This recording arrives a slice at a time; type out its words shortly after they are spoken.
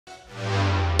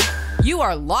You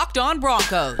are Locked On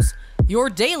Broncos, your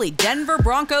daily Denver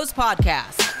Broncos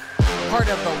podcast. Part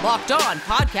of the Locked On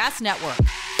Podcast Network.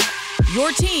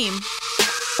 Your team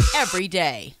every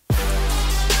day.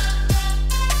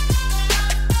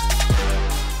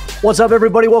 What's up,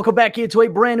 everybody? Welcome back into a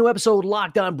brand new episode of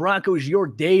Locked On Broncos, your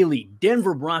daily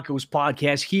Denver Broncos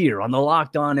podcast here on the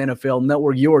Locked On NFL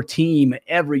Network, your team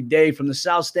every day from the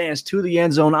South Stands to the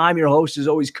end zone. I'm your host, as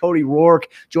always, Cody Rourke,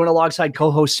 joined alongside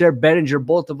co-host Sarah Bettinger.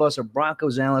 Both of us are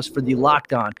Broncos analysts for the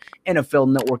Locked On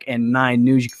NFL Network and 9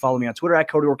 News. You can follow me on Twitter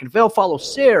at Cody Rourke NFL. Follow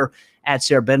Sarah at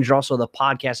Sarah Bettinger. Also, the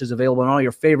podcast is available on all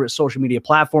your favorite social media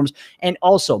platforms. And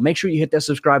also, make sure you hit that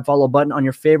subscribe, follow button on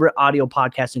your favorite audio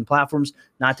podcasting platforms,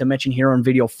 not to mention here on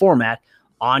video format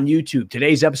on YouTube.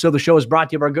 Today's episode of the show is brought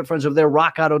to you by our good friends over there,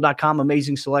 rockauto.com.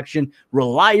 Amazing selection,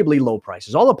 reliably low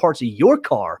prices. All the parts of your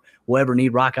car will ever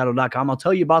need, rockauto.com. I'll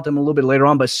tell you about them a little bit later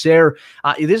on. But, Sarah,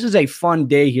 this is a fun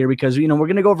day here because, we're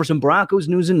going to go over some Broncos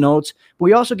news and notes, but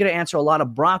we also get to answer a lot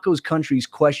of Broncos country's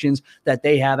questions that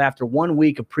they have after 1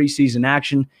 week of preseason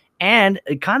action and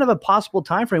kind of a possible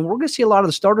time frame. We're going to see a lot of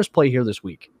the starters play here this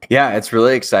week. Yeah, it's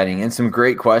really exciting and some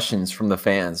great questions from the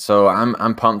fans. So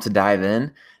I'm pumped to dive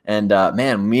in. And,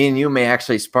 man, me and you may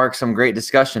actually spark some great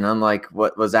discussion, unlike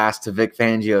what was asked to Vic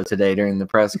Fangio today during the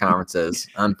press conferences.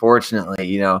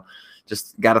 Unfortunately,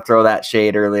 just got to throw that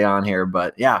shade early on here.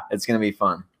 But, yeah, it's going to be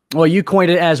fun. Well, you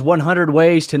coined it as 100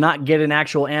 ways to not get an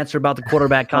actual answer about the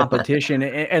quarterback competition.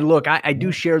 And look, I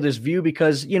do share this view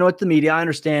because, it's the media. I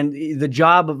understand the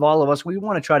job of all of us. We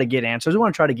want to try to get answers. We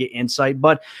want to try to get insight.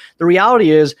 But the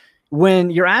reality is when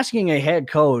you're asking a head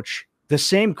coach the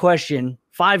same question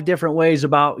 5 different ways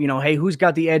about, hey, who's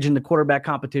got the edge in the quarterback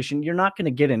competition, you're not going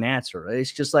to get an answer.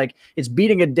 It's just like it's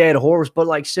beating a dead horse. But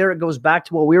like Sarah, it goes back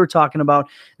to what we were talking about.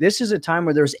 This is a time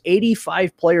where there's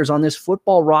 85 players on this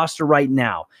football roster right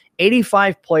now.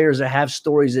 85 players that have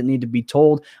stories that need to be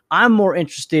told. I'm more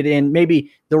interested in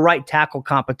maybe the right tackle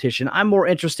competition. I'm more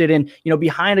interested in,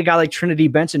 behind a guy like Trinity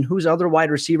Benson, who's other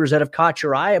wide receivers that have caught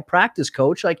your eye at practice,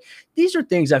 coach. Like, these are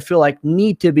things I feel like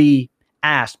need to be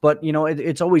asked, but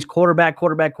it's always quarterback,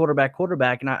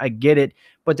 and I get it,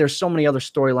 but there's so many other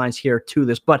storylines here to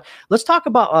this. But let's talk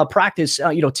about practice,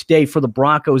 today for the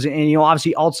Broncos, and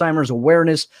obviously Alzheimer's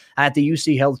awareness at the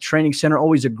UC Health Training Center,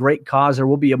 always a great cause. There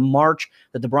will be a march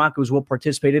that the Broncos will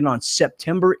participate in on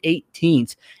September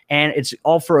 18th, and it's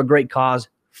all for a great cause.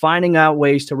 Finding out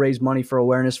ways to raise money for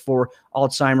awareness for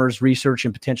Alzheimer's research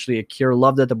and potentially a cure.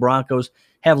 Love that the Broncos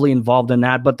heavily involved in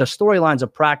that. But the storylines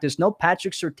of practice, no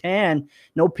Patrick Surtain,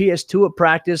 no PS2 at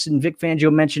practice. And Vic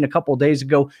Fangio mentioned a couple of days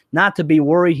ago not to be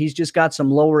worried. He's just got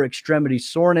some lower extremity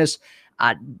soreness.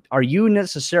 Are you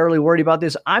necessarily worried about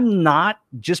this? I'm not,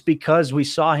 just because we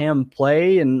saw him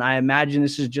play, and I imagine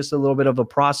this is just a little bit of a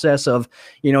process of,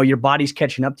 your body's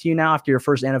catching up to you now after your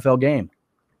first NFL game.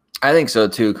 I think so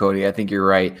too, Cody. I think you're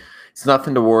right. It's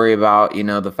nothing to worry about.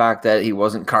 The fact that he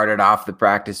wasn't carted off the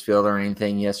practice field or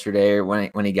anything yesterday or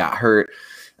when he got hurt,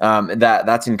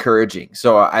 that's encouraging.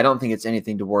 So I don't think it's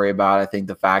anything to worry about. I think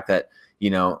the fact that,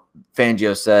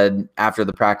 Fangio said after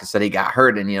the practice that he got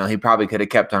hurt and, he probably could have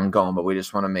kept on going, but we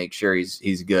just want to make sure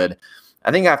he's good.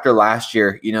 I think after last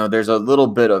year, there's a little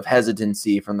bit of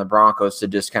hesitancy from the Broncos to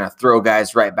just kind of throw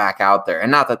guys right back out there. And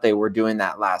not that they were doing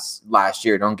that last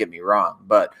year, don't get me wrong,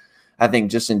 but I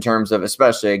think just in terms of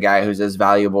especially a guy who's as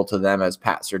valuable to them as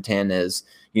Pat Surtain is,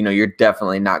 you're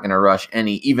definitely not going to rush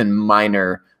any even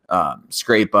minor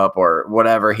scrape up or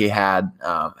whatever he had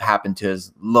happen to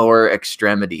his lower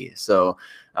extremity. So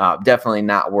definitely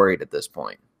not worried at this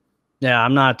point. Yeah,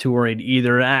 I'm not too worried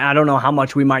either. I don't know how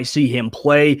much we might see him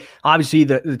play. Obviously,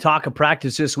 the talk of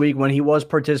practice this week, when he was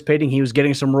participating, he was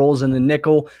getting some roles in the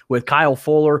nickel with Kyle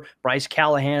Fuller, Bryce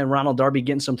Callahan, and Ronald Darby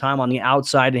getting some time on the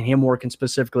outside and him working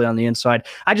specifically on the inside.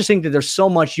 I just think that there's so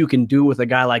much you can do with a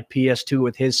guy like PS2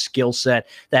 with his skill set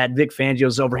that Vic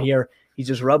Fangio's over here. He's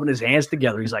just rubbing his hands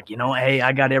together. He's like, hey,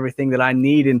 I got everything that I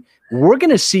need. And we're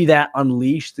going to see that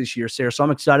unleashed this year, Sarah. So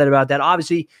I'm excited about that.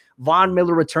 Obviously, Von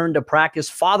Miller returned to practice.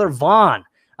 Father Von,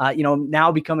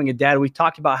 now becoming a dad. We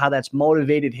talked about how that's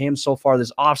motivated him so far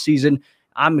this offseason.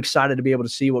 I'm excited to be able to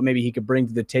see what maybe he could bring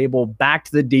to the table back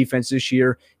to the defense this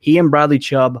year. He and Bradley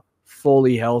Chubb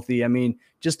fully healthy. I mean,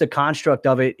 just the construct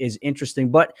of it is interesting,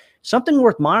 but something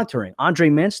worth monitoring. Andre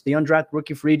Mintz, the undrafted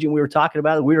rookie free agent we were talking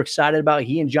about, we were excited about.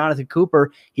 He and Jonathan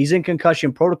Cooper, he's in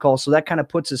concussion protocol, so that kind of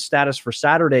puts his status for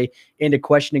Saturday into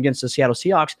question against the Seattle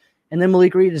Seahawks. And then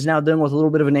Malik Reed is now dealing with a little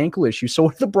bit of an ankle issue. So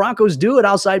what do the Broncos do at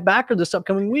outside backer this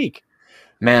upcoming week?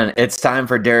 Man, it's time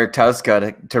for Derek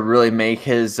Tuszka to really make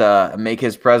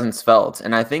his presence felt.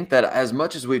 And I think that as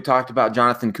much as we've talked about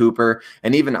Jonathan Cooper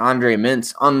and even Andre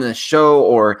Mintz on the show,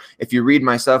 or if you read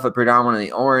my stuff at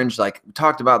Predominantly Orange, like we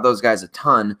talked about those guys a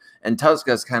ton, and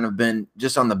Tuszka's kind of been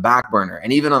just on the back burner.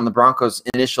 And even on the Broncos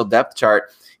initial depth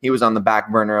chart, he was on the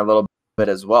back burner a little bit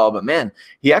as well. But man,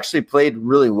 he actually played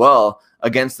really well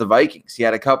against the Vikings. He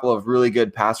had a couple of really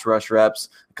good pass rush reps,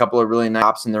 a couple of really nice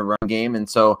stops in the run game. And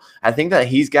so I think that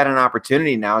he's got an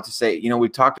opportunity now to say,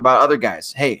 we've talked about other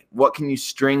guys. Hey, what can you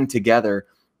string together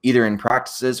either in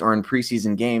practices or in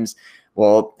preseason games?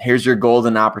 Well, here's your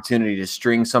golden opportunity to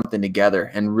string something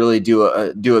together and really do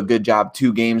a good job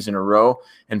 2 games in a row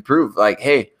and prove like,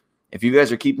 hey, if you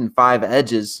guys are keeping 5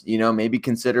 edges, maybe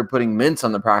consider putting Mintz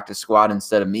on the practice squad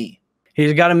instead of me.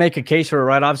 He's got to make a case for it,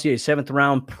 right? Obviously, a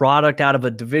 7th-round product out of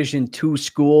a Division II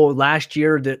school. Last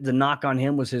year, the knock on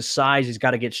him was his size. He's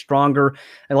got to get stronger.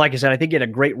 And like I said, I think he had a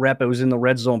great rep. It was in the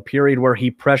red zone period where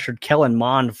he pressured Kellen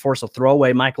Mond to force a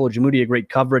throwaway. Michael Ojemudia, great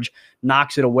coverage,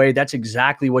 knocks it away. That's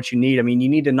exactly what you need. I mean, you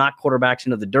need to knock quarterbacks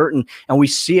into the dirt, and we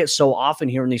see it so often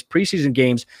here in these preseason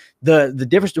games. The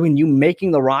difference between you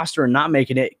making the roster and not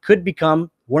making it could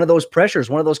become one of those pressures,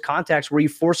 one of those contacts where you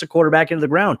force a quarterback into the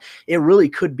ground. It really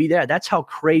could be that. That's how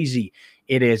crazy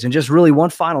it is. And just really one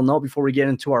final note before we get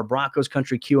into our Broncos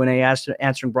Country Q&A,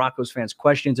 answering Broncos fans'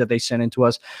 questions that they sent into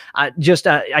us. I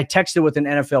texted with an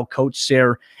NFL coach,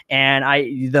 Sarah, and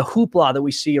the hoopla that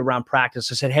we see around practice,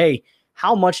 I said, hey,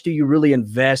 how much do you really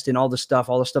invest in all the stuff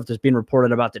that's being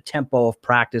reported about the tempo of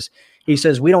practice? He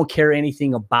says, we don't care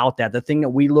anything about that. The thing that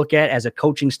we look at as a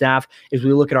coaching staff is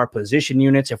we look at our position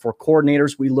units. If we're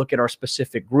coordinators, we look at our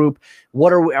specific group.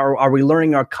 What are we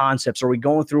learning our concepts? Are we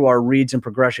going through our reads and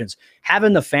progressions?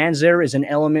 Having the fans there is an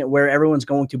element where everyone's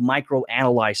going to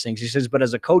micro-analyze things. He says, but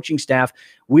as a coaching staff,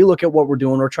 we look at what we're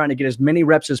doing. We're trying to get as many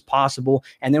reps as possible,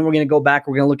 and then we're going to go back.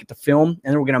 We're going to look at the film,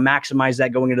 and then we're going to maximize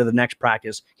that going into the next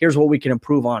practice. Here's what we can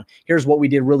improve on. Here's what we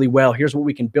did really well. Here's what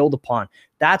we can build upon.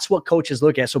 That's what coaches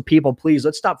look at. So people, please,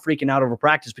 let's stop freaking out over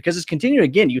practice because it's continuing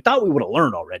again. You thought we would have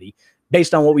learned already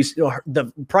based on what we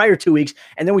the prior 2 weeks,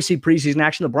 and then we see preseason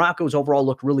action. The Broncos overall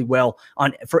look really well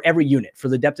for every unit, for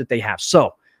the depth that they have.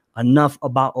 So enough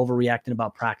about overreacting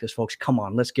about practice, folks. Come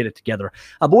on, let's get it together.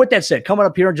 But with that said, coming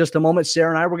up here in just a moment, Sarah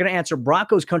and I, we're going to answer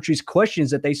Broncos Country's questions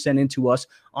that they sent into us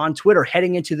on Twitter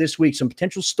heading into this week, some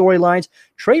potential storylines,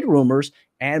 trade rumors,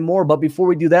 and more. But before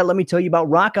we do that, let me tell you about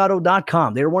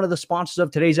rockauto.com. They're one of the sponsors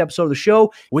of today's episode of the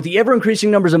show. With the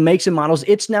ever-increasing numbers of makes and models,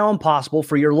 it's now impossible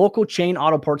for your local chain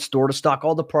auto parts store to stock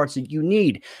all the parts that you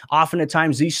need. Often at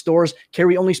times, these stores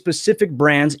carry only specific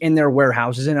brands in their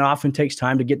warehouses, and it often takes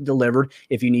time to get delivered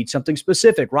if you need something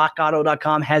specific.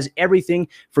 rockauto.com has everything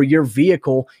for your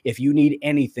vehicle if you need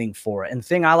anything for it. And the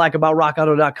thing I like about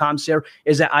rockauto.com, Sarah,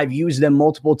 is that I've used them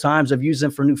multiple times. I've used them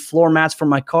for new floor mats for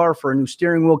my car, for a new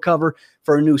steering wheel cover,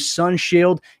 for a new sun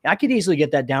shield. I could easily get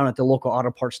that down at the local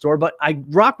auto parts store, but I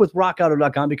rock with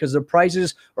rockauto.com because their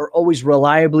prices are always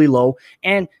reliably low.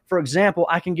 And for example,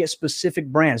 I can get specific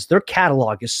brands. Their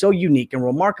catalog is so unique and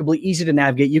remarkably easy to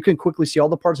navigate. You can quickly see all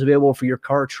the parts available for your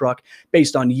car or truck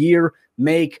based on year,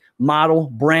 make, model,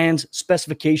 brands,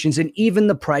 specifications, and even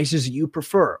the prices you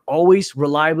prefer. Always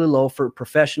reliably low for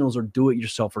professionals or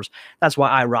do-it-yourselfers. That's why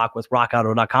I rock with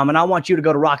rockauto.com. And I want you to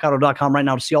go to rockauto.com right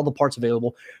now to see all the parts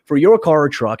available for your car or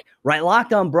truck. Right,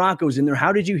 Locked On Broncos in there.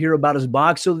 How did you hear about us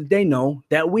box? So that they know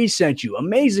that we sent you.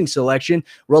 Amazing selection,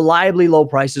 reliably low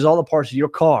prices, all the parts of your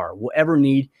car will ever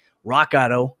need.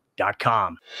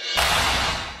 rockauto.com.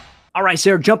 All right,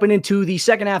 Sarah, jumping into the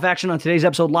second half action on today's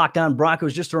episode, Locked On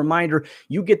Broncos. Just a reminder,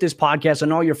 you get this podcast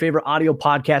on all your favorite audio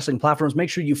podcasting platforms. Make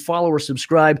sure you follow or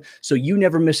subscribe so you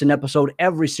never miss an episode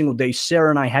every single day. Sarah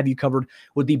and I have you covered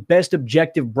with the best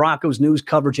objective Broncos news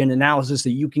coverage and analysis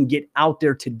that you can get out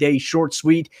there today. Short,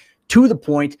 sweet, to the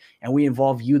point, and we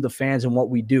involve you, the fans, in what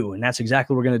we do. And that's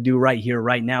exactly what we're going to do right here,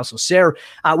 right now. So, Sarah,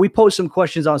 we post some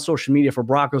questions on social media for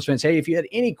Broncos fans. Hey, if you had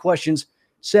any questions,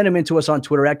 send them into us on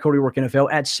Twitter at CodyWorkNFL,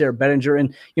 at Sarah Bettinger.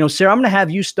 And, Sarah, I'm going to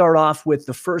have you start off with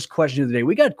the first question of the day.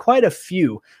 We got quite a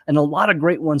few and a lot of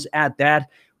great ones at that.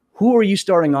 Who are you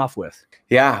starting off with?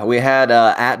 Yeah, we had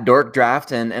at Dork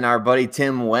Draft and our buddy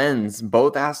Tim Wenz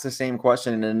both asked the same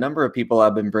question. And a number of people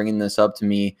have been bringing this up to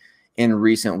me in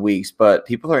recent weeks. But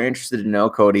people are interested to know,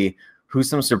 Cody, who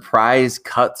some surprise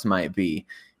cuts might be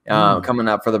coming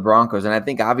up for the Broncos. And I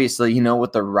think, obviously,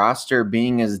 with the roster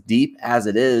being as deep as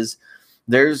it is,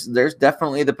 there's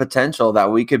definitely the potential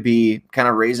that we could be kind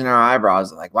of raising our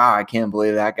eyebrows like, wow, I can't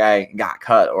believe that guy got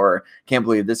cut, or can't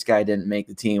believe this guy didn't make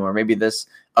the team, or maybe this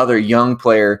other young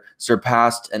player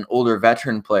surpassed an older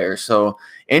veteran player. So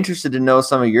interested to know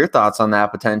some of your thoughts on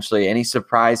that potentially. Any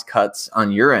surprise cuts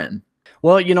on your end?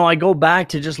 Well, I go back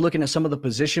to just looking at some of the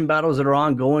position battles that are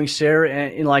ongoing, Sarah,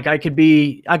 and like I could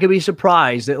be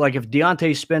surprised that like if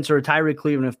Deontay Spencer or Tyreek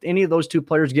Cleveland, if any of those two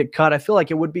players get cut, I feel like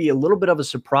it would be a little bit of a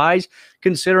surprise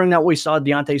considering that we saw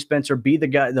Deontay Spencer be the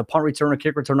punt returner,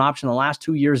 kick return option the last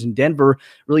 2 years in Denver,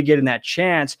 really getting that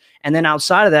chance. And then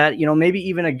outside of that, maybe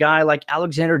even a guy like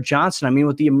Alexander Johnson. I mean,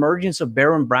 with the emergence of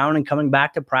Baron Brown and coming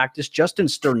back to practice, Justin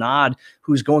Sternad,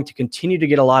 who's going to continue to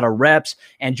get a lot of reps,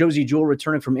 and Josie Jewell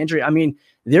returning from injury. I mean,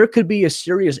 there could be a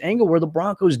serious angle where the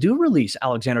Broncos do release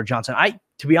Alexander Johnson.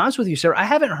 To be honest with you, sir, I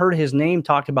haven't heard his name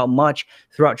talked about much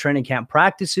throughout training camp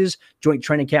practices, joint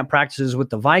training camp practices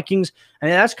with the Vikings. I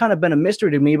mean, that's kind of been a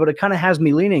mystery to me, but it kind of has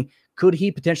me leaning. Could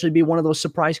he potentially be one of those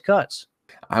surprise cuts?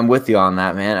 I'm with you on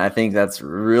that, man. I think that's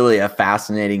really a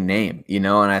fascinating name, and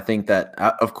I think that,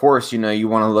 of course, you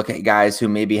want to look at guys who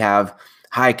maybe have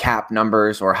high cap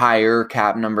numbers or higher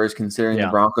cap numbers, considering the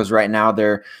Broncos right now,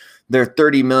 they're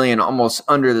 30 million, almost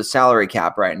under the salary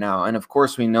cap right now. And of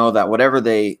course, we know that whatever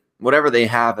they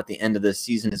have at the end of this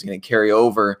season is going to carry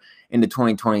over into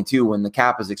 2022 when the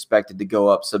cap is expected to go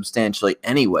up substantially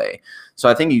anyway. So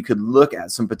I think you could look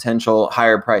at some potential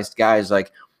higher priced guys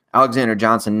like Alexander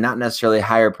Johnson, not necessarily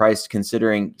higher priced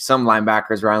considering some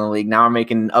linebackers around the league now are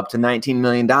making up to $19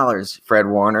 million, Fred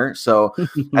Warner. So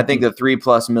I think the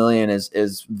 $3+ million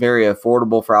is very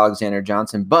affordable for Alexander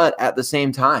Johnson. But at the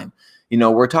same time,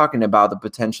 we're talking about the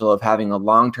potential of having a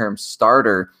long-term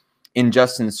starter in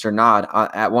Justin Sternad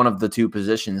at one of the two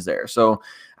positions there. So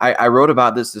I wrote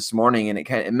about this morning, and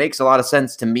it makes a lot of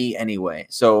sense to me anyway.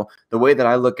 So the way that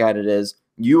I look at it is,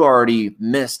 you already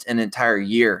missed an entire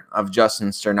year of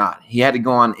Justin Sternad. He had to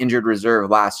go on injured reserve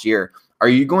last year. Are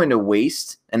you going to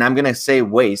waste, and I'm going to say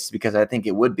waste because I think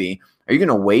it would be, are you going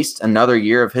to waste another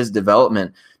year of his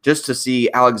development just to see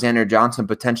Alexander Johnson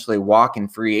potentially walk in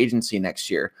free agency next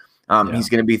year? He's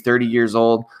going to be 30 years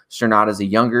old. Sternad is a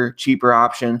younger, cheaper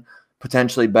option,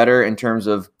 potentially better in terms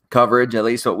of coverage, at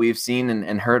least what we've seen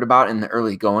and heard about in the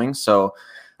early going. So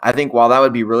I think while that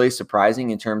would be really surprising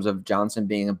in terms of Johnson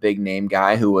being a big name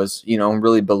guy who was,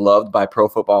 really beloved by Pro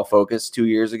Football Focus 2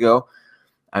 years ago,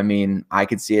 I mean, I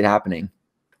could see it happening.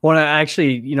 Well, I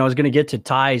actually, I was going to get to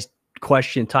Ty's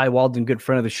question. Ty Walden, good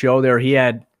friend of the show there. He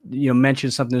had,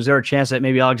 mentioned something. Is there a chance that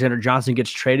maybe Alexander Johnson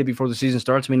gets traded before the season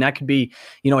starts? I mean, that could be,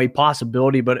 a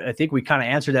possibility, but I think we kind of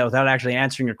answered that without actually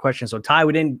answering your question. So Ty,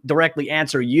 we didn't directly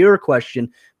answer your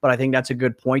question, but I think that's a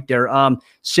good point there.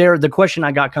 Sarah, the question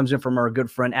I got comes in from our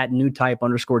good friend at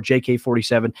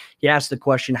newtype_JK47. He asked the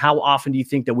question, how often do you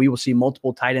think that we will see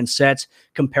multiple tight end sets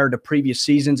compared to previous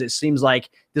seasons? It seems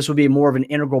like this will be more of an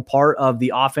integral part of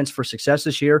the offense for success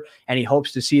this year, and he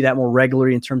hopes to see that more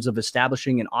regularly in terms of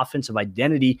establishing an offensive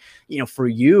identity. For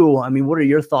you, I mean, what are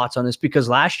your thoughts on this? Because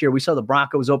last year we saw the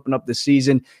Broncos open up the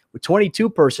season with 22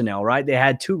 personnel, right? They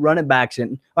had 2 running backs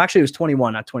in. Well, actually, it was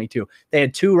 21, not 22. They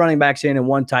had 2 running backs in and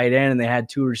 1 tight end, and they had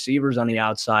 2 receivers on the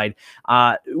outside.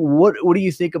 What do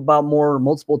you think about more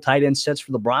multiple tight end sets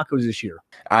for the Broncos this year?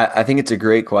 I think it's a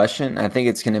great question. I think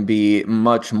it's going to be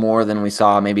much more than we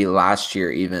saw maybe last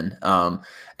year even.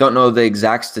 Don't know the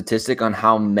exact statistic on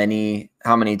how many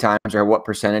times or what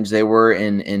percentage they were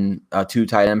in 2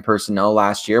 tight end personnel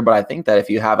last year, but I think that if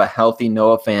you have a healthy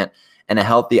Noah Fant and a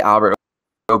healthy Albert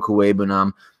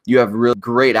Okwuegbunam, you have really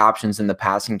great options in the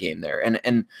passing game there.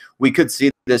 And we could see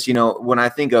this, when I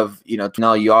think of,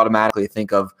 now you automatically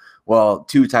think of, well,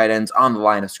 2 tight ends on the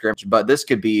line of scrimmage, but this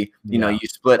could be, you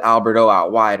split Alberto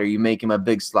out wide, or you make him a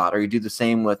big slot, or you do the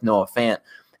same with Noah Fant.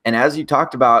 And as you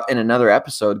talked about in another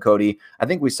episode, Cody, I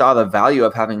think we saw the value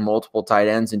of having multiple tight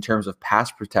ends in terms of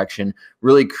pass protection,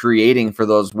 really creating for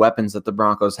those weapons that the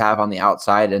Broncos have on the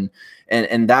outside.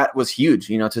 And that was huge,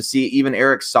 to see even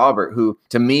Eric Saubert, who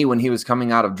to me, when he was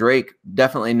coming out of Drake,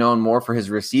 definitely known more for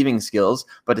his receiving skills,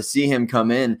 but to see him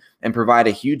come in and provide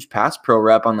a huge pass pro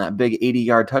rep on that big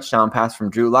 80-yard touchdown pass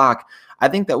from Drew Lock, I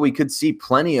think that we could see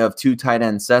plenty of 2 tight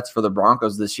end sets for the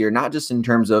Broncos this year, not just in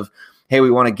terms of, hey, we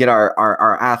want to get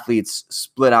our athletes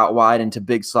split out wide into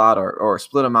big slot or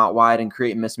split them out wide and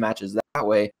create mismatches that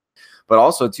way. But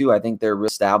also, too, I think they're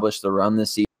establish the run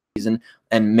this season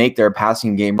and make their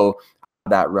passing game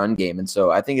that run game. And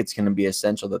so I think it's going to be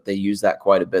essential that they use that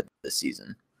quite a bit this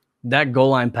season. That goal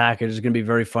line package is going to be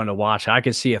very fun to watch. I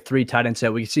could see a 3 tight end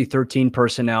set. We could see 13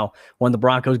 personnel when the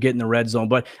Broncos get in the red zone.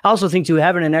 But I also think, too,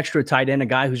 having an extra tight end, a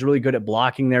guy who's really good at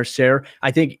blocking there, Sarah, I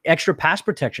think extra pass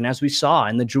protection, as we saw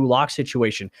in the Drew Lock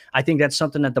situation. I think that's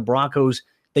something that the Broncos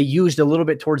they used a little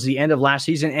bit towards the end of last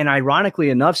season. And ironically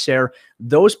enough, Sarah,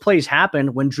 those plays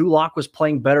happened when Drew Lock was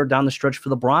playing better down the stretch for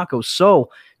the Broncos. So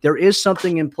there is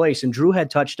something in place, and Drew had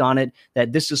touched on it,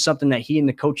 that this is something that he and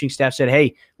the coaching staff said,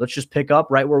 hey, let's just pick up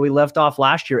right where we left off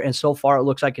last year. And so far, it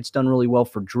looks like it's done really well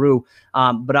for Drew.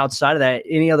 But outside of that,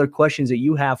 any other questions that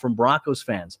you have from Broncos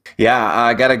fans? Yeah,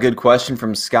 I got a good question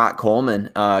from Scott Coleman.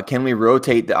 Can we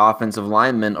rotate the offensive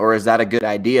lineman, or is that a good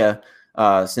idea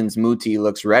since Muti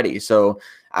looks ready? So,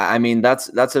 I mean,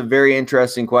 that's a very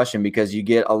interesting question, because you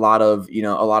get a lot of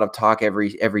talk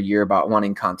every year about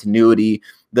wanting continuity,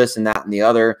 this and that and the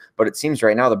other. But it seems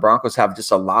right now the Broncos have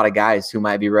just a lot of guys who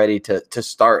might be ready to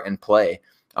start and play.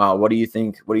 What do you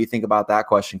think? What do you think about that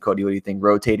question, Cody? What do you think?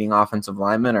 Rotating offensive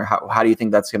linemen, or how do you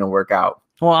think that's going to work out?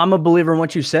 Well, I'm a believer in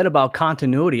what you said about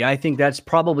continuity. I think that's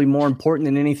probably more important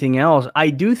than anything else. I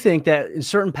do think that in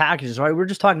certain packages, right, we're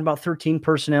just talking about 13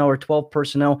 personnel or 12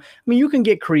 personnel. I mean, you can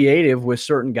get creative with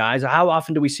certain guys. How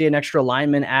often do we see an extra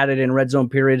lineman added in red zone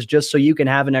periods just so you can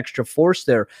have an extra force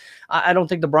there? I don't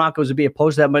think the Broncos would be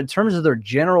opposed to that. But in terms of their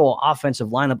general offensive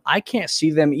lineup, I can't see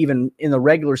them even in the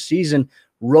regular season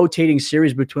rotating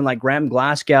series between like Graham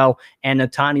Glasgow and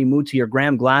Netani Muti, or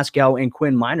Graham Glasgow and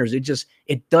Quinn Miners.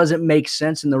 It doesn't make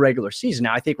sense in the regular season.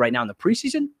 Now, I think right now in the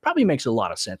preseason probably makes a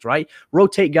lot of sense, right?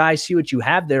 Rotate guys, see what you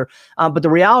have there. But the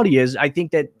reality is, I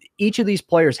think that each of these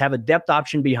players have a depth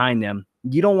option behind them.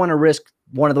 You don't want to risk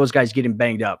one of those guys getting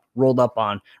banged up, rolled up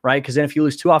on, right? Because then if you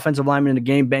lose two offensive linemen in a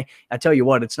game, I tell you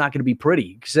what, it's not going to be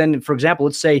pretty. Because then, for example,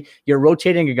 let's say you're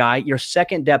rotating a guy, your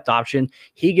second depth option,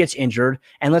 he gets injured,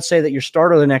 and let's say that your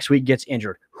starter the next week gets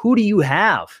injured. Who do you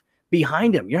have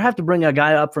behind him? You have to bring a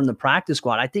guy up from the practice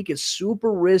squad. I think it's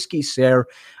super risky, Sarah,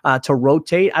 to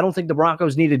rotate. I don't think the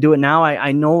Broncos need to do it now.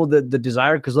 I know the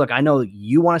desire, because, look, I know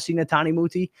you want to see Netani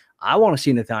Muti. I want to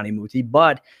see Netani Muti,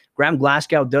 but Graham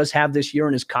Glasgow does have this year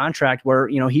in his contract where,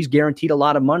 he's guaranteed a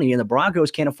lot of money, and the Broncos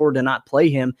can't afford to not play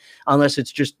him unless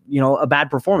it's just, a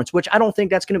bad performance, which I don't think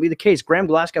that's going to be the case. Graham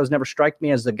Glasgow has never struck me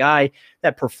as the guy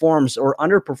that performs or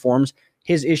underperforms.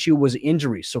 His issue was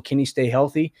injuries. So can he stay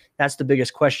healthy? That's the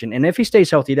biggest question. And if he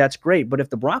stays healthy, that's great. But if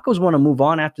the Broncos want to move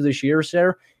on after this year,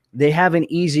 Sarah, they have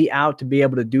an easy out to be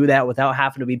able to do that without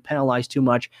having to be penalized too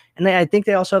much. And I think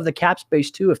they also have the cap space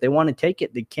too. If they want to take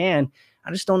it, they can.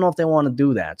 I just don't know if they want to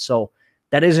do that. So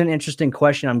that is an interesting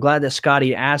question. I'm glad that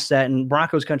Scotty asked that. And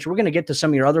Broncos country, we're going to get to some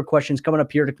of your other questions coming up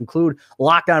here to conclude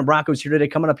Lockdown Broncos here today,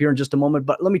 coming up here in just a moment.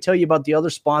 But let me tell you about the other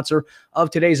sponsor of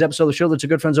today's episode of the show. That's our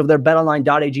good friends over there,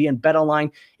 betonline.ag. And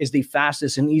BetOnline is the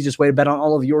fastest and easiest way to bet on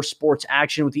all of your sports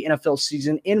action, with the NFL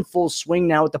season in full swing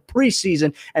now with the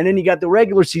preseason. And then you got the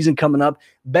regular season coming up.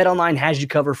 BetOnline has you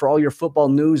covered for all your football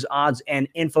news, odds, and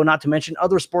info, not to mention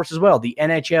other sports as well. The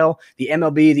NHL, the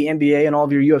MLB, the NBA, and all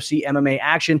of your UFC, MMA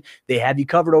action. They have you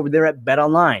covered over there at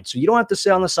BetOnline. So you don't have to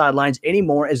sit on the sidelines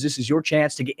anymore, as this is your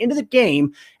chance to get into the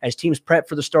game as teams prep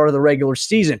for the start of the regular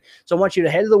season. So I want you to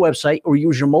head to the website or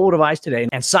use your mobile device today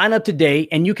and sign up today,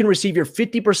 and you can receive your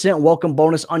 50% welcome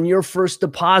bonus on your first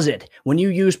deposit when you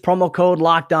use promo code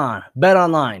LOCKEDON.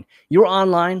 BetOnline, your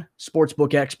online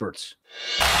sportsbook experts.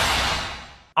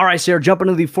 All right, Sarah, jumping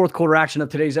into the fourth quarter action of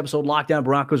today's episode, Lockdown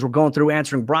Broncos. We're going through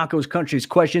answering Broncos Country's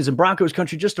questions. And Broncos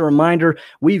Country, just a reminder,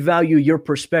 we value your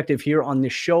perspective here on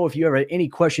this show. If you have any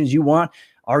questions you want,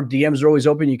 our DMs are always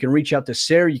open. You can reach out to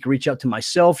Sarah. You can reach out to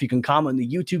myself. You can comment in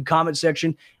the YouTube comment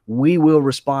section. We will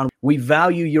respond. We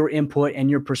value your input and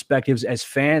your perspectives as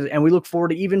fans, and we look forward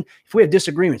to, even if we have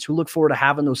disagreements, we look forward to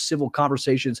having those civil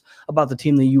conversations about the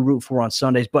team that you root for on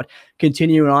Sundays. But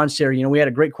continuing on, Sarah, we had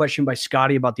a great question by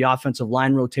Scotty about the offensive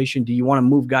line rotation. Do you want to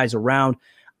move guys around?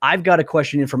 I've got a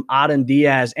question in from Aden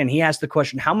Diaz, and he asked the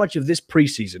question, how much of this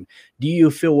preseason do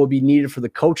you feel will be needed for the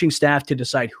coaching staff to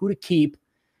decide who to keep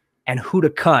and who to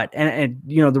cut? And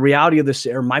the reality of this,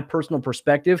 or my personal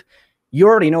perspective, you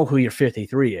already know who your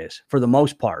 53 is for the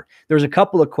most part. There's a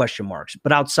couple of question marks,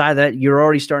 but outside of that, you're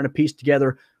already starting to piece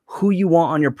together who you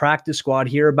want on your practice squad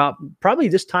here about probably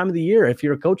this time of the year if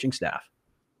you're a coaching staff.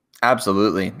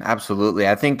 Absolutely. Absolutely.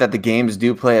 I think that the games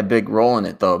do play a big role in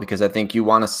it, though, because I think you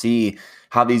want to see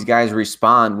how these guys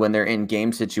respond when they're in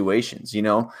game situations,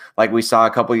 like we saw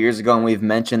a couple years ago, and we've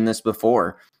mentioned this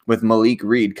before with Malik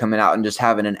Reed coming out and just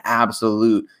having an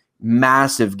absolute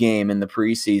massive game in the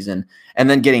preseason and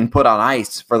then getting put on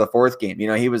ice for the fourth game.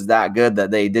 He was that good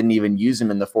that they didn't even use him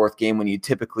in the fourth game, when you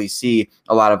typically see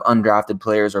a lot of undrafted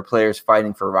players or players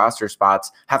fighting for roster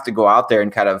spots have to go out there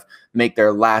and kind of make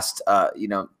their last,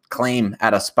 claim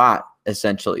at a spot,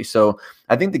 essentially. So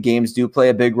I think the games do play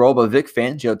a big role, but Vic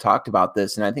Fangio talked about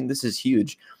this, and I think this is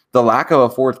huge. The lack of a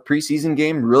fourth preseason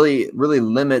game really, really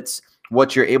limits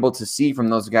what you're able to see from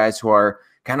those guys who are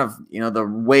kind of, the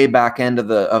way back end of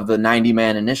the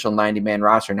initial 90-man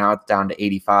roster. Now it's down to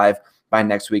 85. By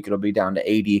next week, it'll be down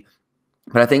to 80.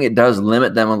 But I think it does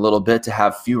limit them a little bit to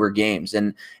have fewer games.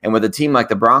 And with a team like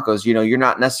the Broncos, you're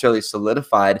not necessarily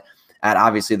solidified at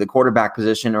obviously the quarterback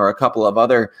position or a couple of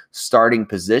other starting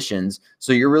positions.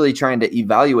 So you're really trying to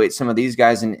evaluate some of these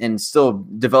guys and still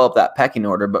develop that pecking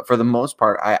order. But for the most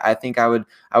part, I think I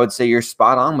would say you're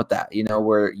spot on with that,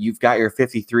 where you've got your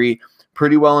 53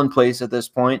 pretty well in place at this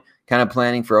point, kind of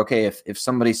planning for, okay, if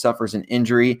somebody suffers an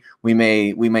injury, we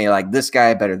may like this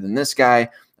guy better than this guy.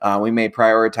 We may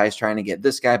prioritize trying to get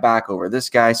this guy back over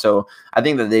this guy. So I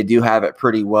think that they do have it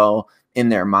pretty well in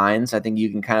their minds. I think you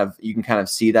can kind of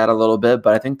see that a little bit,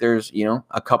 but I think there's,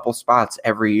 a couple spots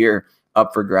every year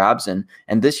up for grabs. And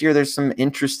this year there's some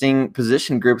interesting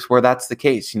position groups where that's the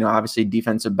case. Obviously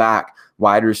defensive back,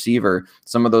 wide receiver,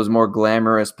 some of those more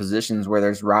glamorous positions where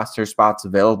there's roster spots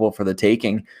available for the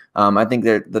taking. I think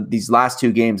that these last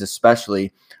two games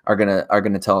especially are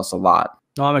gonna tell us a lot.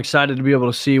 No, I'm excited to be able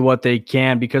to see what they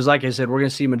can because, like I said, we're going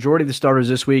to see majority of the starters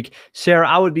this week. Sarah,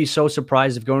 I would be so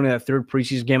surprised if going to that third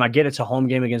preseason game, I get it's a home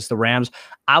game against the Rams.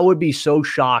 I would be so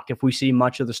shocked if we see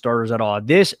much of the starters at all.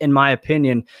 This, in my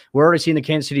opinion, we're already seeing the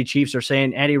Kansas City Chiefs are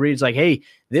saying, Andy Reid's like, hey,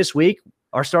 this week,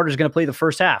 our starters are going to play the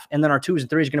first half, and then our 2s and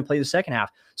 3s are going to play the second half.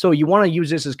 So you want to use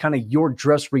this as kind of your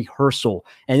dress rehearsal.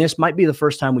 And this might be the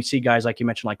first time we see guys like you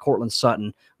mentioned, like Cortland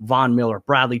Sutton, Von Miller,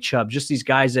 Bradley Chubb, just these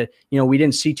guys that, we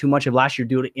didn't see too much of last year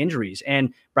due to injuries.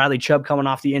 And Bradley Chubb coming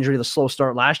off the injury, the slow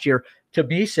start last year. To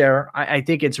be, Sarah, I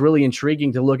think it's really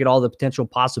intriguing to look at all the potential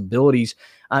possibilities.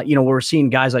 We're seeing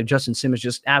guys like Justin Simmons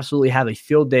just absolutely have a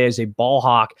field day as a ball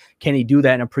hawk. Can he do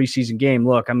that in a preseason game?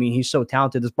 Look, I mean, he's so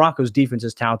talented. This Broncos defense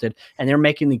is talented, and they're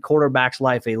making the quarterback's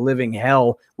life a living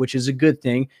hell, which is a good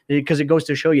thing because it goes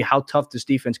to show you how tough this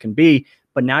defense can be.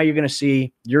 But now you're going to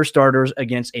see your starters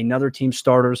against another team's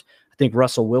starters. I think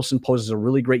Russell Wilson poses a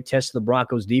really great test to the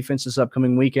Broncos defense this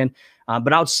upcoming weekend.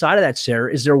 But outside of that,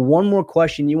 Sarah, is there one more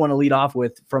question you want to lead off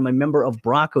with from a member of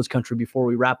Broncos country before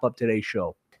we wrap up today's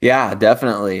show? Yeah,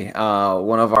 definitely.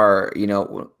 One of our,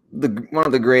 one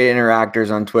of the great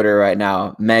interactors on Twitter right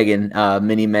now, Megan,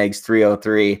 Mini Megs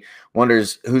 303,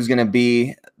 wonders who's going to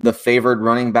be the favored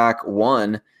running back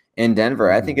one in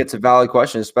Denver. I think it's a valid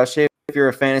question, especially if you're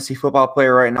a fantasy football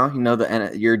player right now.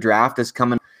 Your draft is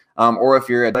coming, or if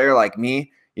you're a player like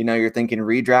me, you're thinking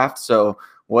redraft. So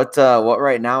what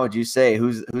right now would you say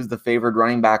who's the favored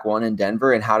running back one in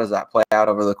Denver, and how does that play out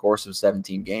over the course of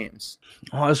 17 games?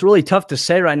 Oh, it's really tough to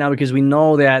say right now because we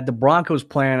know that the Broncos'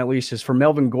 plan, at least, is for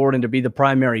Melvin Gordon to be the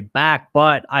primary back.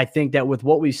 But I think that with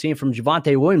what we've seen from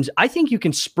Javonte Williams, I think you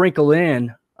can sprinkle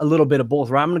in a little bit of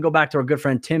both, right? I'm going to go back to our good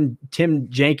friend Tim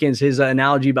Jenkins, his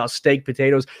analogy about steak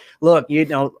potatoes. Look,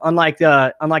 unlike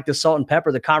the salt and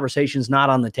pepper, the conversation's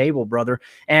not on the table, brother.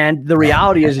 And the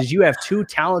reality is you have two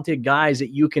talented guys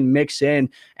that you can mix in.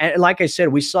 And like I said,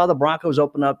 we saw the Broncos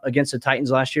open up against the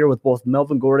Titans last year with both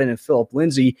Melvin Gordon and Phillip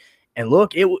Lindsay. And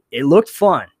look, it looked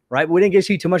fun, right? We didn't get to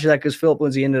see too much of that because Phillip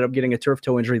Lindsay ended up getting a turf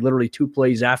toe injury literally 2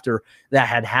 plays after that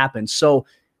had happened. So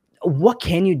what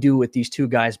can you do with these two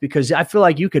guys? Because I feel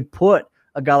like you could put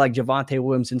a guy like Javonte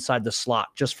Williams inside the slot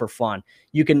just for fun.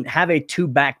 You can have a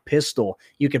 2-back pistol.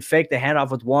 You can fake the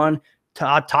handoff with one,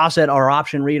 toss it or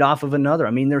option read off of another. I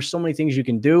mean, there's so many things you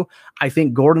can do. I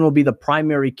think Gordon will be the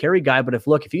primary carry guy, but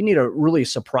if you need a really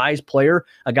surprise player,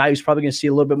 a guy who's probably going to see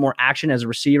a little bit more action as a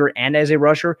receiver and as a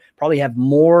rusher, probably have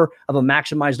more of a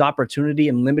maximized opportunity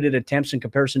and limited attempts in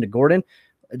comparison to Gordon,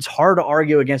 it's hard to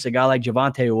argue against a guy like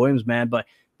Javonte Williams, man. But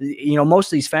most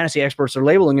of these fantasy experts are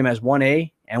labeling him as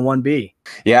 1A and 1B.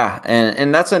 Yeah,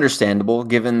 and that's understandable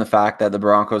given the fact that the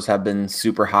Broncos have been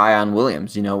super high on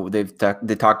Williams.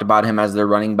 They talked about him as their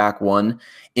running back one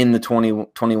in the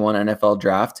 2021 NFL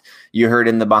draft. You heard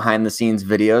in the behind the scenes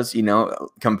videos,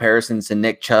 comparisons to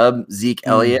Nick Chubb, Zeke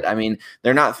Elliott. I mean,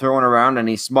 they're not throwing around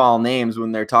any small names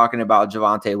when they're talking about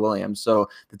Javonte Williams. So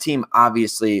the team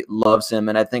obviously loves him.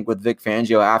 And I think with Vic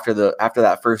Fangio after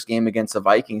that first game against the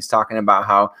Vikings, talking about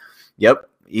how, yep,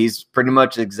 he's pretty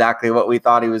much exactly what we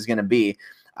thought he was going to be.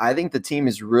 I think the team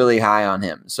is really high on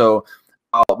him. So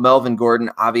Melvin Gordon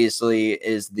obviously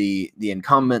is the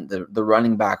incumbent, the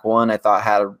running back one. I thought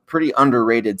had a pretty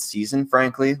underrated season,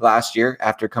 frankly, last year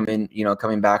after coming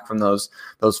back from those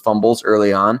fumbles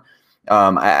early on.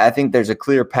 I think there's a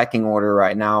clear pecking order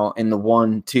right now in the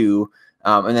 1-2.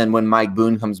 And then when Mike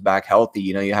Boone comes back healthy,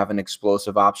 you have an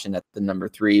explosive option at the number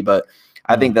 3. But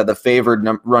I think that the favored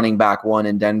running back one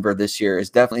in Denver this year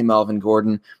is definitely Melvin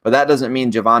Gordon, but that doesn't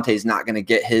mean Javonte's not going to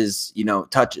get his,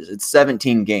 touches. It's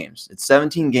 17 games.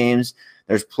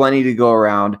 There's plenty to go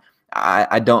around.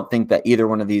 I don't think that either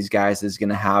one of these guys is going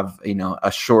to have,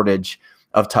 a shortage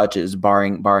of touches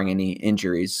barring any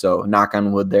injuries. So knock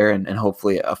on wood there, and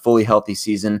hopefully a fully healthy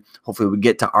season. Hopefully we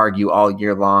get to argue all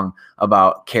year long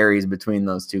about carries between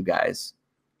those two guys.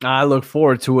 I look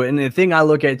forward to it. And the thing I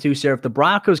look at too, Sarah, if the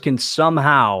Broncos can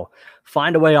somehow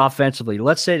find a way offensively,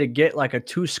 let's say to get like a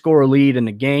 2-score lead in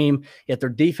the game, yet their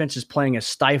defense is playing as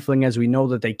stifling as we know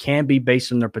that they can be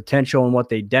based on their potential and what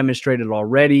they demonstrated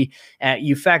already,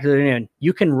 you factor it in,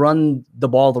 you can run the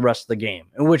ball the rest of the game,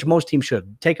 in which most teams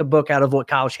should. Take a book out of what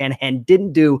Kyle Shanahan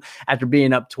didn't do after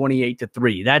being up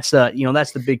 28-3. That's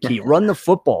the big key. Run the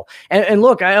football. And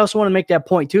look, I also want to make that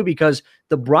point too, because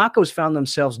the Broncos found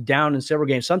themselves down in several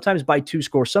games, sometimes by 2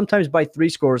 scores, sometimes by 3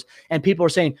 scores. And people are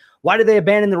saying, why did they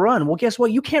abandon the run? Well, guess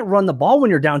what? You can't run the ball when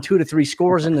you're down 2 to 3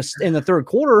 scores in the third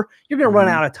quarter. You're going to run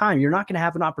out of time. You're not going to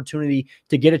have an opportunity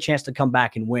to get a chance to come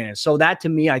back and win. And so that, to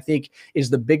me, I think is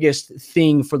the biggest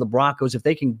thing for the Broncos. If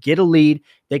they can get a lead,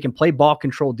 they can play ball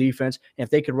control defense, and if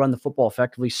they could run the football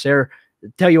effectively, Sarah,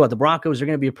 tell you what, the Broncos are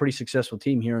going to be a pretty successful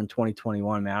team here in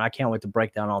 2021, man. I can't wait to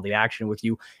break down all the action with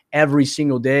you every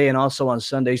single day, and also on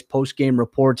Sundays, post-game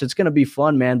reports. It's going to be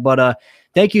fun, man. But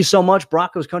thank you so much,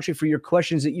 Broncos Country, for your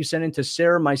questions that you sent in to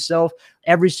Sarah, myself.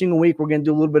 Every single week, we're going to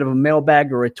do a little bit of a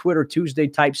mailbag or a Twitter Tuesday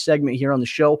type segment here on the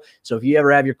show. So if you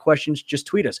ever have your questions, just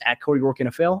tweet us at Cody Rourke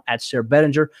NFL, at Sarah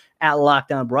Bettinger, at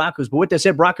Locked On Broncos. But with that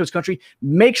said, Broncos Country,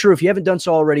 make sure if you haven't done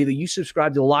so already that you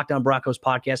subscribe to the Locked On Broncos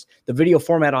podcast, the video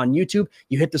format on YouTube.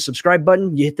 You hit the subscribe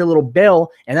button, you hit the little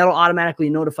bell, and that'll automatically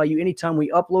notify you anytime we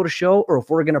upload a show or if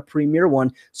we're going to premiere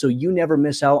one, so you never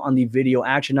miss out on the video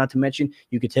action. Not to mention,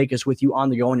 you can take us with you on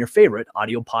the go on your favorite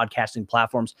audio podcasting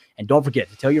platforms. And don't forget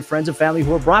to tell your friends and family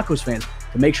who are Broncos fans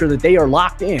to make sure that they are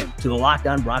locked in to the Locked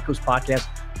On Broncos podcast.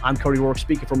 I'm Cody Rourke,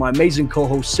 speaking for my amazing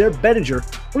co-host, Sarah Bettinger.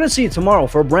 We're going to see you tomorrow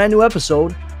for a brand new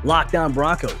episode, Locked On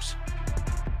Broncos.